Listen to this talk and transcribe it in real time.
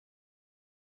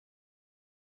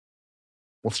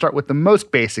We'll start with the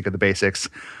most basic of the basics.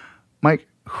 Mike,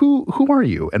 who are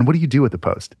you and what do you do at The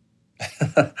Post?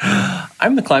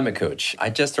 I'm the climate coach.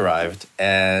 I just arrived,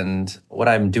 and what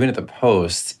I'm doing at The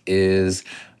Post is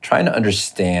trying to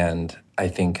understand, I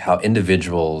think, how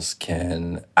individuals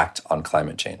can act on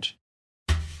climate change.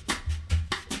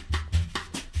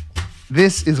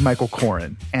 This is Michael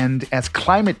Koren, and as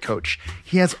climate coach,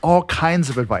 he has all kinds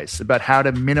of advice about how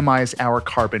to minimize our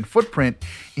carbon footprint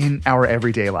in our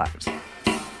everyday lives.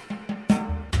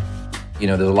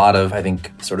 There's a lot of, I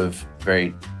think, sort of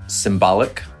very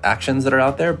symbolic actions that are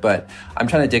out there, but I'm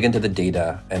trying to dig into the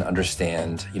data and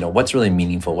understand, what's really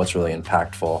meaningful, what's really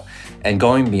impactful, and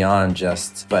going beyond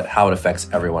but how it affects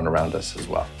everyone around us as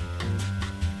well.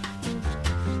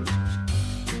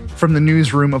 From the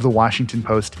newsroom of The Washington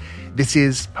Post, this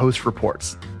is Post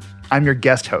Reports. I'm your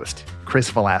guest host, Chris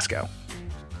Velasco.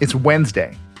 It's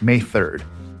Wednesday, May 3rd.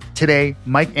 Today,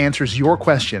 Mike answers your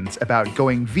questions about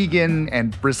going vegan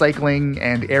and recycling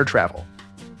and air travel.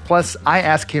 Plus, I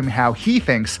ask him how he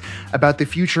thinks about the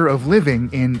future of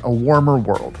living in a warmer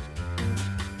world.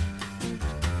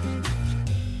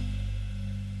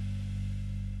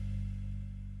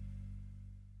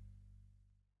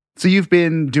 So you've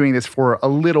been doing this for a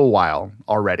little while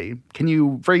already. Can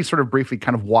you very sort of briefly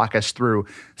kind of walk us through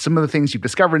some of the things you've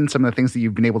discovered and some of the things that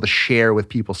you've been able to share with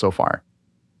people so far?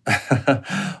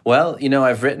 Well,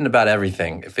 I've written about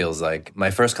everything, it feels like. My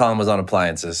first column was on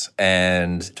appliances,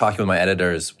 and talking with my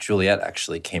editors, Juliet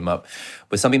actually came up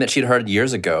with something that she'd heard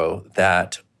years ago,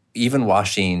 that even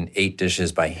washing 8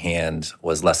 dishes by hand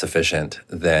was less efficient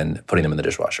than putting them in the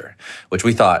dishwasher, which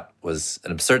we thought was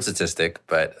an absurd statistic,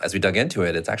 but as we dug into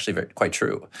it, it's actually quite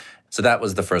true. So that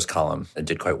was the first column. It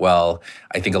did quite well.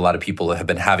 I think a lot of people have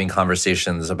been having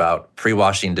conversations about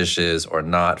pre-washing dishes or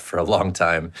not for a long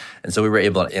time. And so we were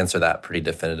able to answer that pretty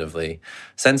definitively.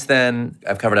 Since then,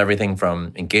 I've covered everything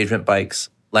from engagement bikes,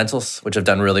 lentils, which have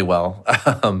done really well.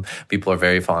 People are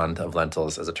very fond of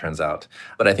lentils, as it turns out.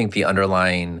 But I think the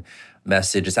underlying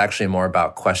message is actually more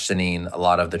about questioning a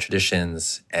lot of the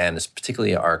traditions, and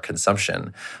particularly our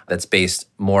consumption, that's based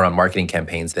more on marketing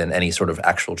campaigns than any sort of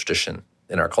actual tradition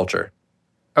in our culture.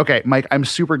 Okay, Mike, I'm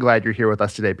super glad you're here with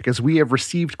us today because we have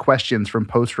received questions from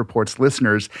Post Reports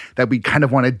listeners that we kind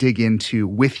of want to dig into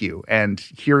with you. And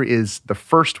here is the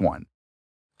first one.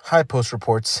 Hi, Post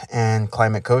Reports and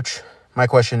Climate Coach. My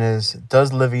question is,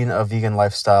 does living a vegan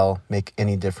lifestyle make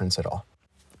any difference at all?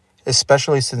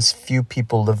 Especially since few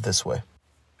people live this way.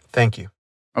 Thank you.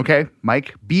 Okay,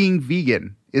 Mike, being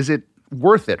vegan, is it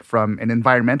worth it from an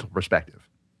environmental perspective?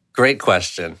 Great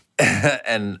question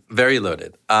and very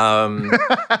loaded.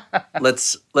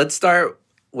 Let's start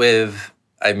with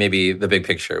maybe the big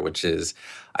picture, which is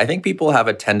I think people have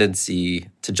a tendency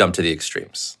to jump to the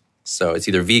extremes. So it's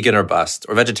either vegan or bust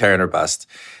or vegetarian or bust.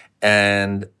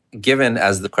 And given,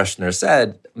 as the questioner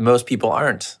said, most people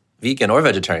aren't vegan or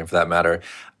vegetarian for that matter,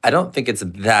 I don't think it's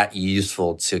that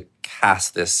useful to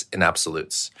cast this in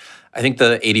absolutes. I think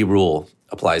the 80 rule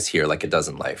applies here like it does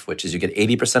in life, which is you get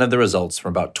 80% of the results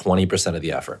from about 20% of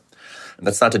the effort. And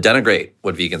that's not to denigrate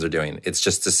what vegans are doing. It's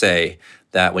just to say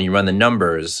that when you run the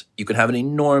numbers, you can have an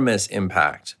enormous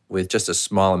impact with just a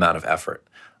small amount of effort.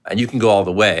 And you can go all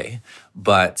the way.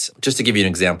 But just to give you an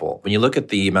example, when you look at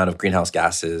the amount of greenhouse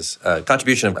gases,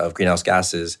 contribution of greenhouse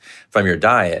gases from your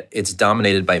diet, it's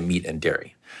dominated by meat and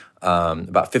dairy.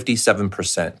 About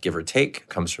 57%, give or take,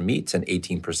 comes from meat and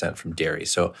 18% from dairy.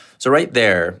 So right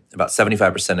there, about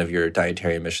 75% of your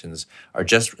dietary emissions are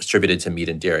just distributed to meat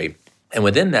and dairy. And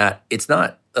within that, it's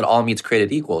not that all meat's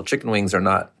created equal. Chicken wings are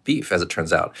not beef, as it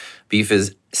turns out. Beef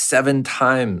is 7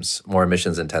 times more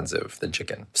emissions intensive than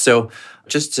chicken. So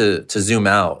just to zoom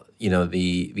out,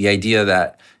 the idea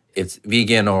that it's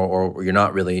vegan or you're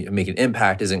not really making an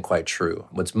impact isn't quite true.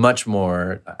 What's much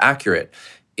more accurate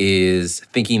is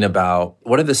thinking about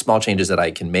what are the small changes that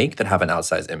I can make that have an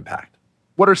outsized impact.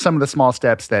 What are some of the small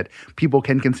steps that people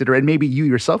can consider, and maybe you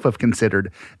yourself have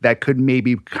considered, that could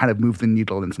maybe kind of move the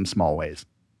needle in some small ways?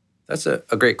 That's a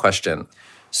great question.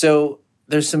 So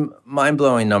there's some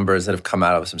mind-blowing numbers that have come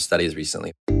out of some studies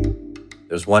recently.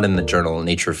 There's one in the journal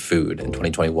Nature Food in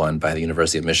 2021 by the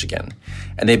University of Michigan.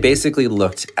 And they basically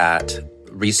looked at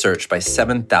research by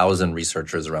 7,000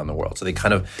 researchers around the world. So they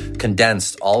kind of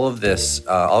condensed all of these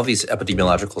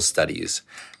epidemiological studies,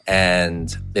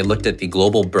 and they looked at the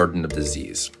global burden of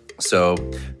disease. So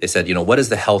they said, what is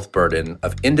the health burden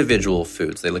of individual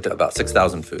foods? They looked at about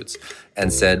 6,000 foods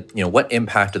and said, what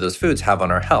impact do those foods have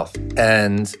on our health?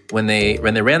 And when they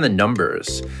ran the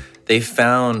numbers, they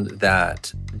found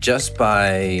that just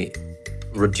by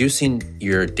reducing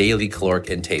your daily caloric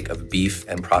intake of beef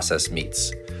and processed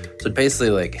meats, so basically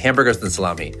like hamburgers and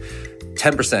salami,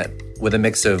 10% with a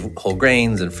mix of whole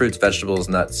grains and fruits, vegetables,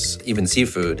 nuts, even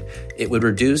seafood, it would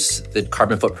reduce the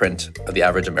carbon footprint of the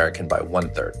average American by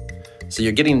 1/3. So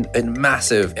you're getting a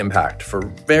massive impact for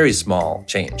very small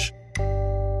change.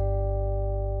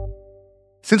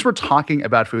 Since we're talking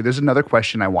about food, there's another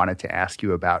question I wanted to ask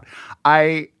you about.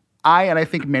 I and I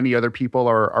think many other people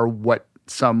are what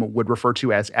some would refer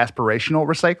to as aspirational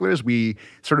recyclers. We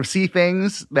sort of see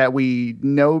things that we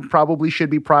know probably should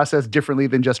be processed differently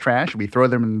than just trash. We throw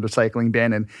them in the recycling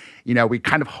bin and, we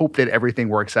kind of hope that everything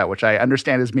works out, which I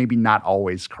understand is maybe not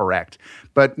always correct.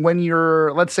 But when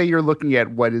let's say you're looking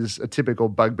at what is a typical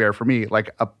bugbear for me, like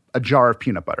a jar of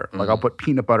peanut butter. Like I'll put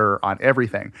peanut butter on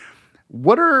everything.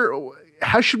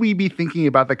 How should we be thinking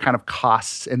about the kind of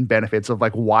costs and benefits of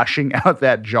like washing out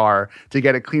that jar to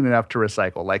get it clean enough to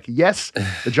recycle? Like, yes,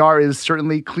 the jar is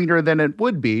certainly cleaner than it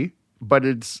would be, but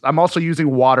I'm also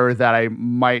using water that I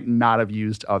might not have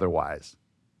used otherwise.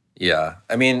 Yeah.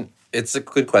 I mean, it's a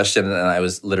good question. And I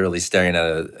was literally staring at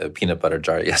a peanut butter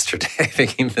jar yesterday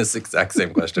thinking this exact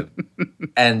same question.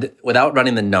 And without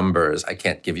running the numbers, I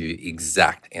can't give you the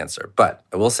exact answer. But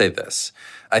I will say this.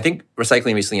 I think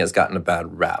recycling recently has gotten a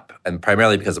bad rap, and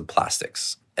primarily because of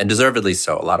plastics. And deservedly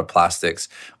so. A lot of plastics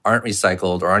aren't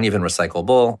recycled or aren't even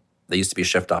recyclable. They used to be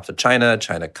shipped off to China.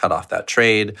 China cut off that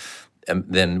trade. And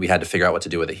then we had to figure out what to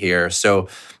do with it here. So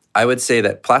I would say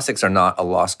that plastics are not a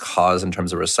lost cause in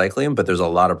terms of recycling, but there's a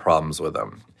lot of problems with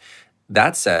them.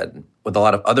 That said, with a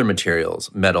lot of other materials,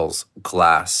 metals,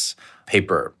 glass,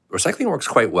 paper, recycling works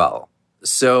quite well.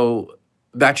 So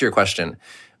back to your question,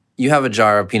 you have a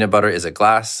jar of peanut butter. Is it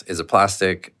glass? Is it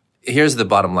plastic? Here's the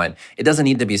bottom line. It doesn't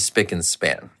need to be spick and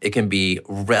span. It can be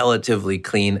relatively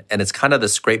clean, and it's kind of the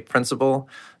scrape principle.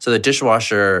 So the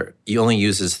dishwasher, only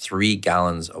uses 3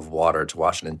 gallons of water to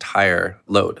wash an entire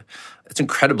load. It's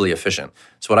incredibly efficient.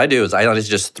 So what I do is I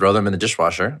just throw them in the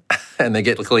dishwasher and they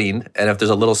get cleaned. And if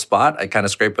there's a little spot, I kind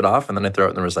of scrape it off and then I throw it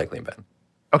in the recycling bin.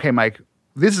 Okay, Mike,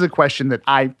 this is a question that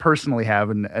I personally have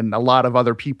and a lot of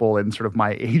other people in sort of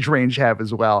my age range have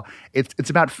as well. It's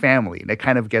about family, and it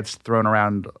kind of gets thrown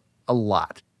around a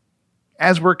lot.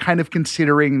 As we're kind of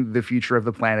considering the future of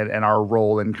the planet and our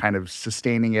role in kind of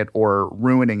sustaining it or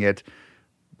ruining it,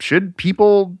 should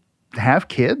people have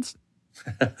kids?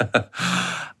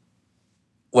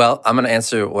 Well, I'm going to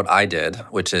answer what I did,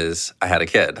 which is I had a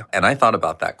kid. And I thought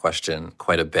about that question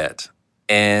quite a bit.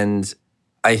 And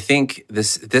I think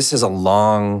this is a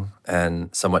long and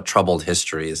somewhat troubled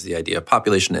history, is the idea of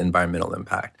population and environmental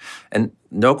impact. And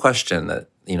no question that,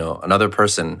 another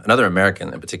person, another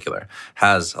American in particular,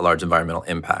 has a large environmental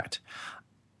impact.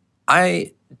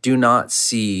 I do not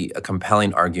see a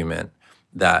compelling argument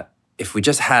that if we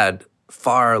just had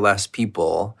far less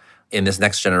people in this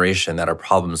next generation that our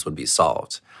problems would be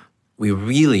solved. We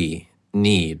really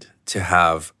need to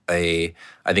have a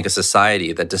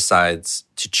society that decides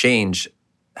to change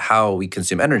how we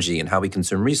consume energy and how we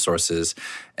consume resources.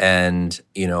 And,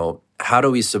 how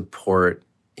do we support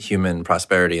human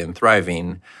prosperity and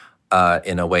thriving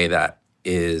in a way that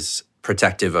is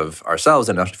protective of ourselves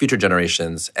and our future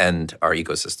generations and our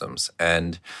ecosystems.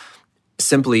 And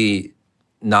simply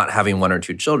not having 1 or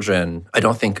 2 children, I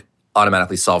don't think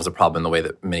automatically solves a problem in the way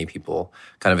that many people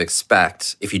kind of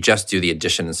expect if you just do the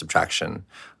addition and subtraction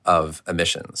of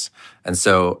emissions. And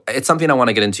so it's something I want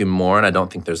to get into more, and I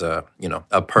don't think there's a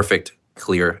perfect,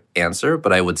 clear answer,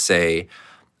 but I would say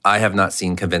I have not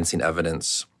seen convincing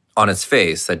evidence on its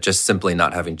face that just simply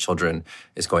not having children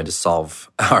is going to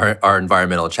solve our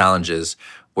environmental challenges,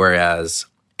 whereas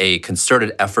a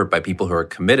concerted effort by people who are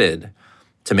committed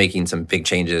to making some big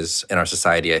changes in our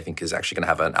society, I think, is actually going to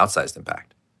have an outsized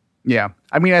impact. Yeah.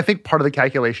 I mean, I think part of the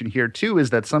calculation here, too, is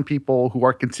that some people who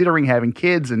are considering having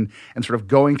kids and sort of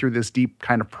going through this deep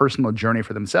kind of personal journey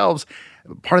for themselves,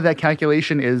 part of that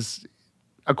calculation is,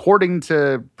 according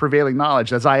to prevailing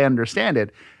knowledge, as I understand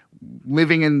it,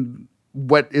 living in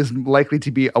what is likely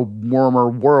to be a warmer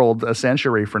world a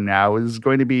century from now is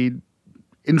going to be,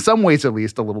 in some ways at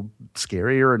least, a little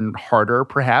scarier and harder,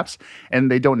 perhaps, and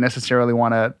they don't necessarily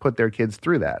want to put their kids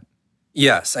through that.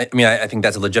 Yes. I think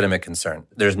that's a legitimate concern.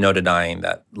 There's no denying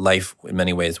that life in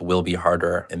many ways will be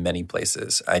harder in many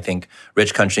places. I think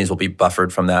rich countries will be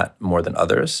buffered from that more than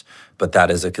others, but that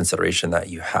is a consideration that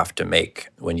you have to make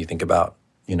when you think about,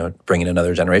 bringing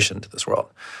another generation to this world.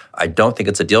 I don't think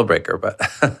it's a deal breaker, but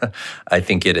I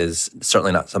think it is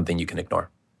certainly not something you can ignore.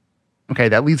 Okay,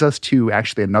 that leads us to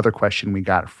actually another question we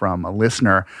got from a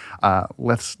listener.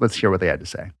 Let's hear what they had to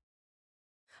say.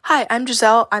 Hi, I'm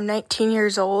Giselle. I'm 19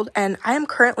 years old, and I am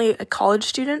currently a college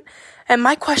student. And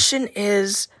my question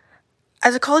is,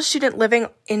 as a college student living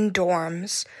in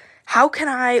dorms, how can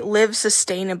I live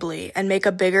sustainably and make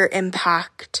a bigger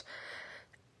impact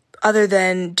other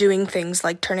than doing things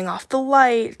like turning off the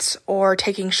lights or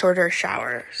taking shorter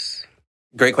showers?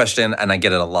 Great question, and I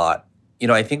get it a lot.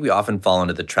 I think we often fall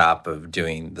into the trap of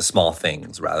doing the small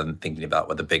things rather than thinking about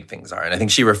what the big things are. And I think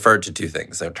she referred to two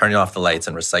things, so turning off the lights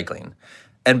and recycling.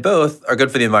 And both are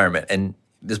good for the environment. And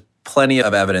there's plenty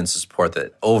of evidence to support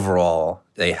that overall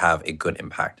they have a good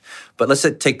impact. But let's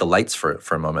take the lights for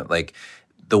a moment. Like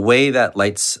the way that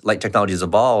light technology has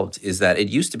evolved is that it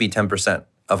used to be 10%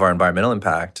 of our environmental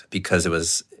impact because it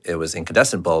was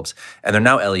incandescent bulbs. And they're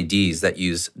now LEDs that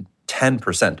use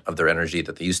 10% of their energy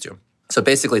that they used to. So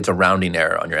basically, it's a rounding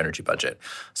error on your energy budget.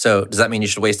 So does that mean you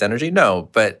should waste energy? No.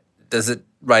 But does it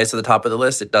rise to the top of the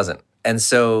list? It doesn't. And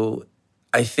so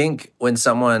I think when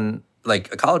someone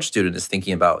like a college student is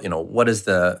thinking about, what is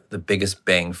the biggest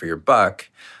bang for your buck,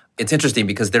 it's interesting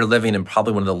because they're living in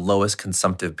probably one of the lowest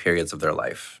consumptive periods of their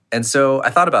life. And so I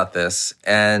thought about this,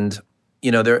 and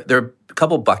there are a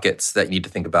couple buckets that you need to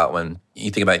think about when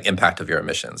you think about the impact of your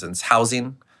emissions. And it's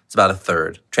housing, it's about a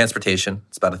third. Transportation,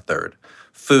 it's about a third.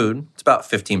 Food, it's about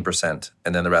 15%.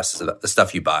 And then the rest is the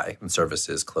stuff you buy and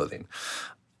services, clothing.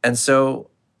 And so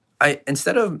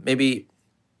instead of maybe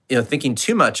thinking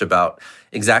too much about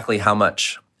exactly how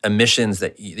much emissions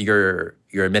that you're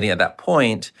emitting at that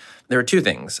point, there are two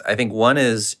things. I think one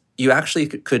is you actually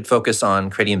could focus on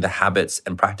creating the habits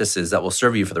and practices that will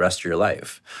serve you for the rest of your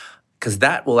life, because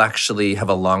that will actually have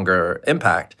a longer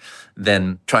impact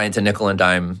than trying to nickel and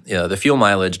dime, the fuel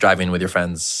mileage driving with your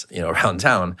friends, around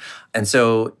town. And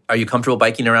so are you comfortable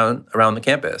biking around the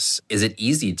campus? Is it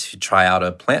easy to try out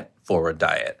a plant-forward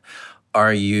diet?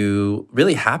 Are you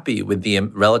really happy with the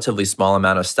relatively small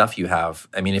amount of stuff you have?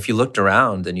 I mean, if you looked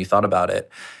around and you thought about it,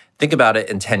 think about it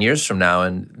in 10 years from now,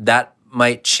 and that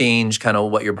might change kind of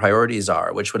what your priorities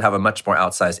are, which would have a much more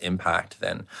outsized impact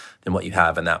than what you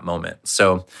have in that moment.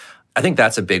 So I think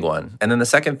that's a big one. And then the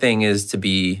second thing is to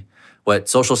be what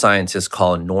social scientists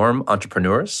call norm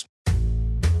entrepreneurs.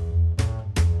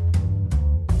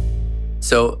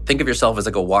 So think of yourself as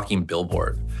like a walking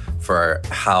billboard for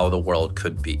how the world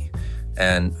could be.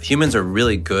 And humans are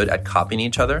really good at copying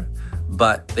each other,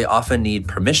 but they often need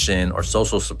permission or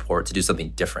social support to do something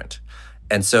different.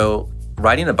 And so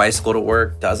riding a bicycle to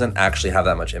work doesn't actually have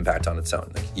that much impact on its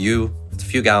own. It's a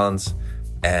few gallons,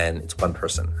 and it's one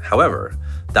person. However,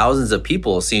 thousands of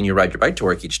people seeing you ride your bike to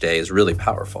work each day is really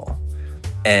powerful.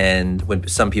 And when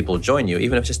some people join you,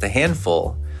 even if it's just a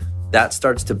handful, that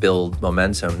starts to build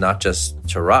momentum, not just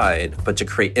to ride, but to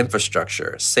create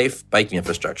infrastructure, safe biking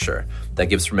infrastructure that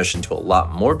gives permission to a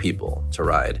lot more people to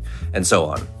ride, and so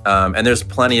on. And there's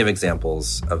plenty of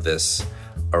examples of this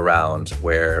around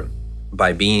where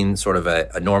by being sort of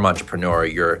a norm entrepreneur,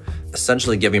 you're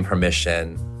essentially giving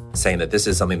permission, saying that this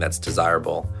is something that's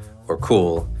desirable or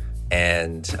cool,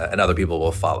 and other people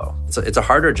will follow. So it's a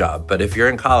harder job, but if you're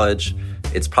in college,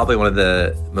 it's probably one of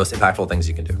the most impactful things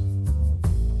you can do.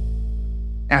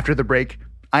 After the break,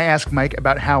 I ask Mike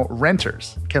about how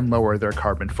renters can lower their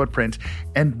carbon footprint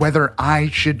and whether I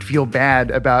should feel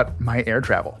bad about my air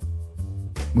travel.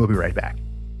 We'll be right back.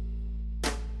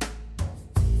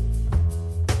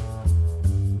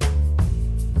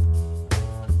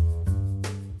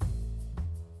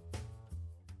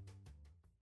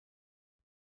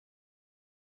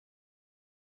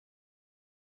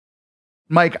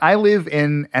 Mike, I live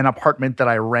in an apartment that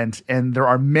I rent, and there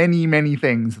are many, many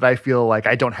things that I feel like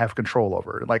I don't have control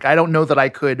over. Like, I don't know that I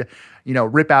could,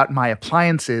 rip out my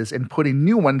appliances and put in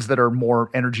new ones that are more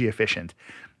energy efficient.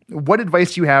 What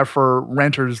advice do you have for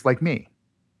renters like me?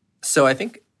 So I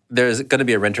think there's going to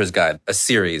be a renter's guide, a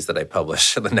series that I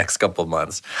publish in the next couple of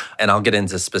months, and I'll get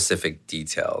into specific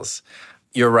details.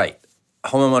 You're right.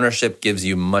 Home ownership gives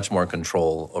you much more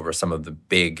control over some of the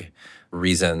big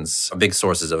reasons, big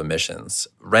sources of emissions.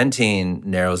 Renting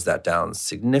narrows that down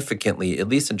significantly, at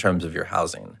least in terms of your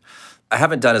housing. I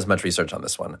haven't done as much research on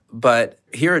this one, but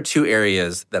here are two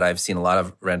areas that I've seen a lot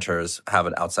of renters have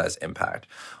an outsized impact.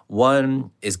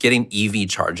 One is getting EV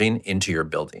charging into your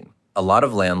building. A lot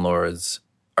of landlords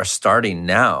are starting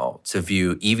now to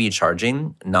view EV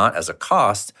charging not as a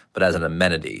cost, but as an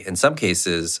amenity. In some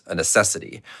cases, a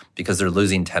necessity, because they're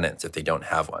losing tenants if they don't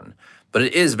have one. But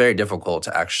it is very difficult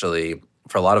to actually,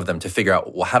 for a lot of them, to figure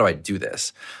out, well, how do I do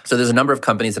this? So there's a number of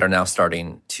companies that are now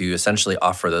starting to essentially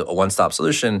offer a one-stop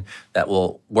solution that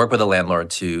will work with a landlord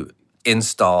to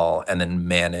install and then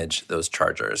manage those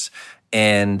chargers.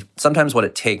 And sometimes what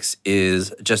it takes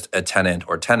is just a tenant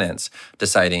or tenants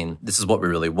deciding this is what we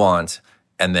really want,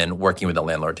 and then working with the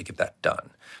landlord to get that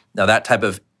done. Now, that type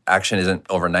of action isn't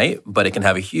overnight, but it can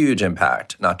have a huge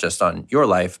impact, not just on your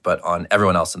life, but on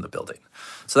everyone else in the building.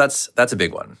 So that's a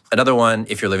big one. Another one,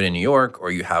 if you're living in New York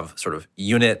or you have sort of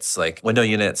units like window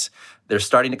units, they're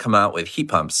starting to come out with heat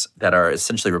pumps that are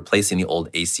essentially replacing the old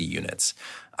AC units.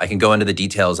 I can go into the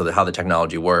details of how the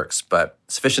technology works, but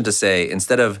sufficient to say,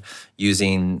 instead of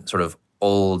using sort of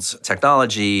old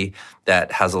technology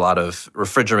that has a lot of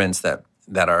refrigerants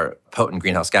that are potent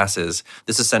greenhouse gases,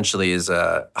 this essentially is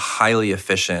a highly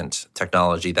efficient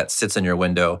technology that sits in your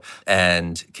window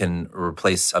and can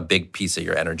replace a big piece of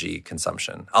your energy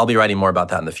consumption. I'll be writing more about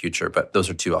that in the future, but those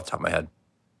are two off the top of my head.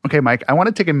 Okay, Mike, I want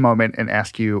to take a moment and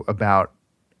ask you about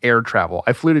air travel.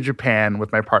 I flew to Japan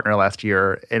with my partner last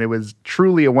year, and it was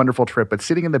truly a wonderful trip, but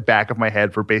sitting in the back of my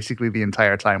head for basically the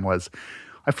entire time was,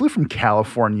 I flew from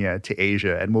California to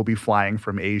Asia, and we'll be flying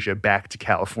from Asia back to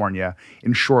California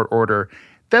in short order.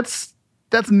 That's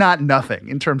not nothing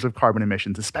in terms of carbon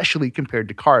emissions, especially compared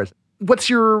to cars. What's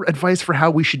your advice for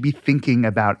how we should be thinking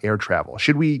about air travel?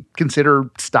 Should we consider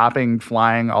stopping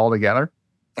flying altogether?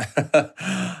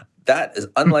 That is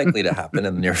unlikely to happen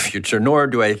in the near future, nor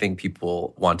do I think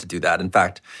people want to do that. In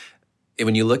fact,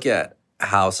 when you look at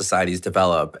how societies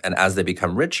develop and as they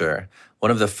become richer,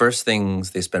 one of the first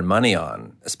things they spend money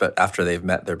on after they've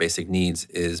met their basic needs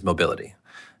is mobility.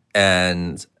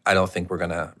 And I don't think we're going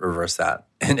to reverse that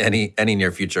in any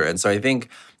near future. And so I think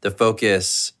the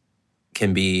focus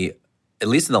can be, at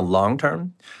least in the long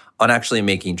term, on actually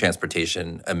making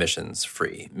transportation emissions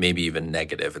free, maybe even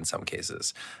negative in some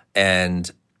cases. And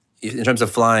in terms of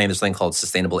flying, there's something called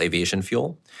sustainable aviation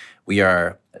fuel. We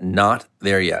are not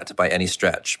there yet by any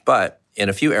stretch, but in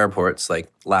a few airports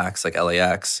like LAX, like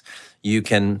LAX, you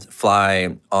can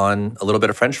fly on a little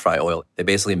bit of French fry oil. They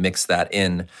basically mix that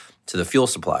in to the fuel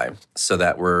supply so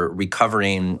that we're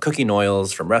recovering cooking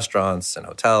oils from restaurants and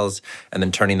hotels and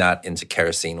then turning that into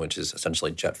kerosene, which is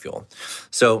essentially jet fuel.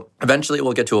 So eventually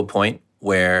we'll get to a point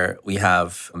where we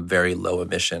have very low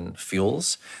emission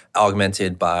fuels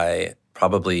augmented by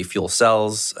probably fuel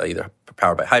cells, either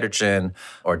powered by hydrogen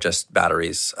or just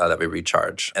batteries that we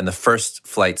recharge. And the first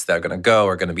flights that are going to go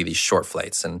are going to be these short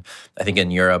flights. And I think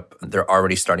in Europe, they're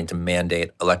already starting to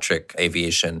mandate electric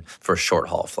aviation for short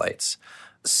haul flights.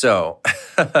 So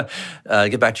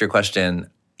get back to your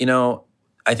question.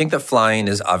 I think that flying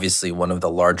is obviously one of the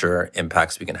larger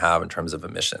impacts we can have in terms of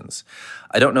emissions.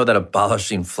 I don't know that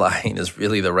abolishing flying is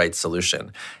really the right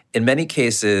solution. In many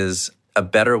cases, a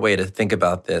better way to think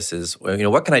about this is,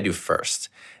 what can I do first?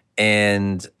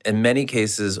 And in many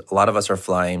cases, a lot of us are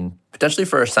flying potentially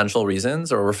for essential reasons,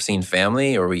 or we're seeing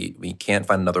family, or we can't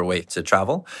find another way to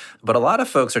travel. But a lot of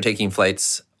folks are taking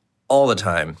flights all the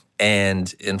time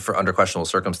and for under questionable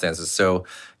circumstances. So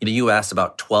in the US,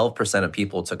 about 12% of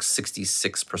people took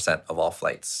 66% of all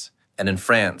flights. And in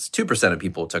France, 2% of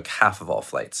people took half of all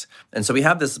flights. And so we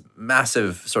have this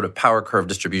massive sort of power curve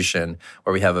distribution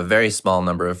where we have a very small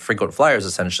number of frequent flyers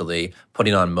essentially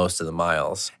putting on most of the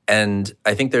miles. And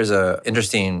I think there's an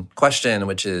interesting question,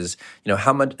 which is,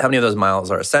 how many of those miles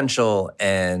are essential,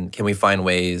 and can we find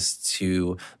ways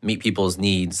to meet people's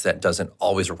needs that doesn't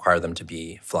always require them to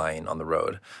be flying on the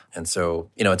road? And so,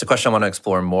 it's a question I want to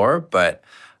explore more, but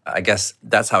I guess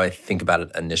that's how I think about it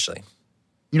initially.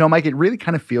 Mike, it really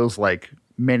kind of feels like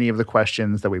many of the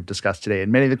questions that we've discussed today,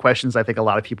 and many of the questions I think a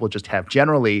lot of people just have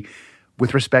generally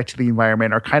with respect to the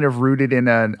environment, are kind of rooted in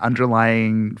an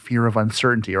underlying fear of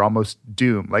uncertainty or almost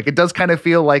doom. Like, it does kind of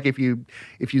feel like if you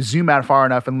zoom out far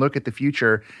enough and look at the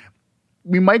future,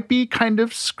 we might be kind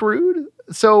of screwed.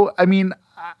 So,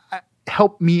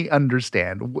 help me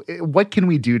understand. What can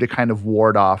we do to kind of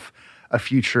ward off a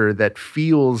future that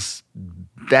feels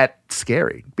that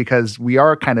scary? Because we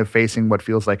are kind of facing what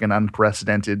feels like an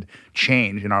unprecedented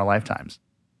change in our lifetimes.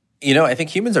 I think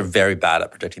humans are very bad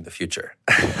at predicting the future.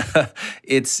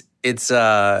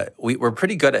 We're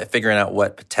pretty good at figuring out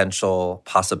what potential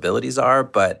possibilities are,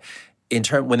 but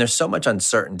when there's so much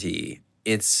uncertainty,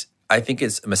 I think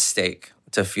it's a mistake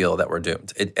to feel that we're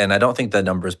doomed. And I don't think the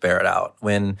numbers bear it out.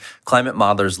 When climate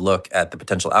modelers look at the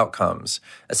potential outcomes,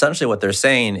 essentially what they're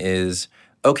saying is,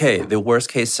 okay, the worst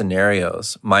case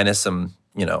scenarios minus some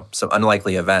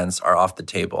unlikely events are off the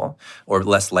table or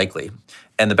less likely.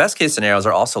 And the best case scenarios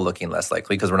are also looking less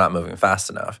likely because we're not moving fast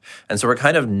enough. And so we're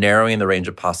kind of narrowing the range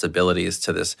of possibilities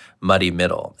to this muddy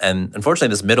middle. And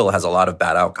unfortunately, this middle has a lot of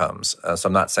bad outcomes. So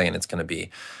I'm not saying it's going to be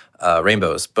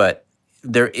rainbows, but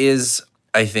there is,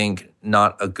 I think,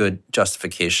 not a good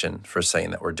justification for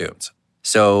saying that we're doomed.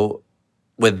 So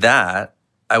with that,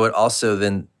 I would also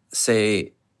then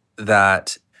say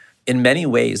that in many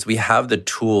ways, we have the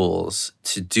tools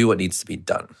to do what needs to be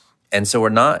done. And so we're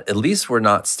not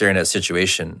staring at a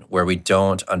situation where we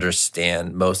don't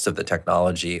understand most of the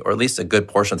technology, or at least a good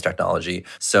portion of the technology.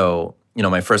 So,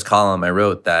 my first column, I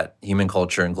wrote that human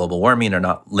culture and global warming are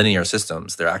not linear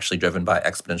systems. They're actually driven by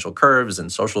exponential curves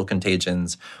and social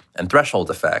contagions and threshold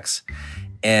effects.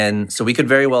 And so we could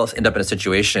very well end up in a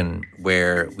situation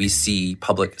where we see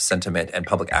public sentiment and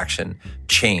public action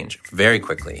change very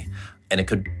quickly. And it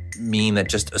could mean that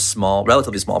just a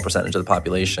relatively small percentage of the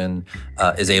population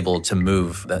is able to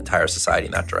move the entire society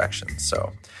in that direction.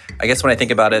 So I guess when I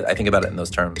think about it in those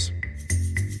terms.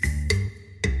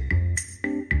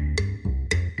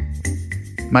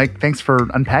 Mike, thanks for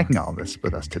unpacking all of this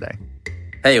with us today.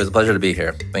 Hey, it was a pleasure to be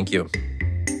here. Thank you.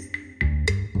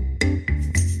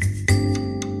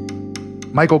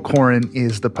 Michael Koren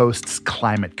is the Post's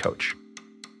climate coach.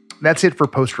 That's it for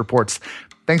Post Reports.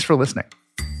 Thanks for listening.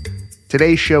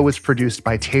 Today's show was produced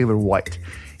by Taylor White.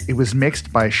 It was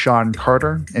mixed by Sean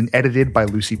Carter and edited by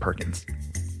Lucy Perkins.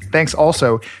 Thanks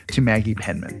also to Maggie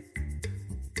Penman.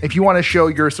 If you want to show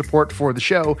your support for the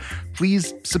show,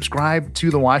 please subscribe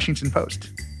to The Washington Post.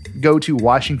 Go to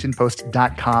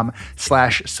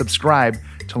washingtonpost.com/subscribe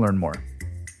to learn more.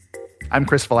 I'm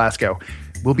Chris Velasco.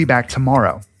 We'll be back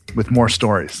tomorrow with more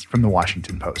stories from The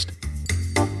Washington Post.